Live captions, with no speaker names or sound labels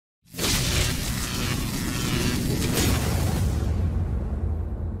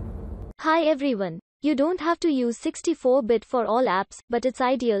Hi everyone. You don't have to use 64-bit for all apps, but it's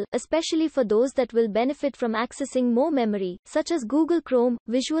ideal, especially for those that will benefit from accessing more memory, such as Google Chrome,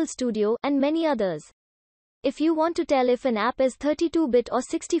 Visual Studio, and many others. If you want to tell if an app is 32-bit or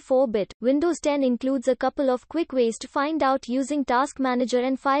 64-bit, Windows 10 includes a couple of quick ways to find out using Task Manager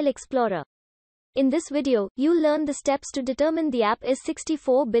and File Explorer. In this video, you'll learn the steps to determine the app is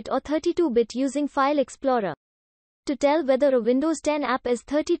 64-bit or 32-bit using File Explorer. To tell whether a Windows 10 app is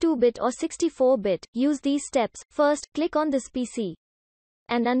 32-bit or 64-bit, use these steps. First, click on this PC.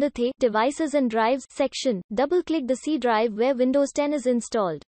 And under the Devices and Drives section, double-click the C drive where Windows 10 is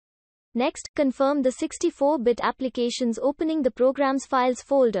installed. Next, confirm the 64-bit applications opening the Programs Files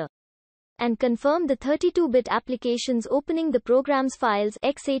folder. And confirm the 32-bit applications opening the Programs Files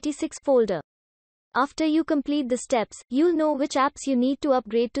x86 folder. After you complete the steps, you'll know which apps you need to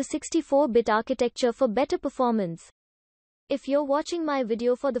upgrade to 64-bit architecture for better performance. If you're watching my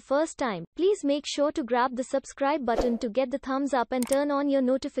video for the first time, please make sure to grab the subscribe button to get the thumbs up and turn on your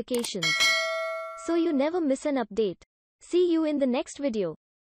notifications, so you never miss an update. See you in the next video.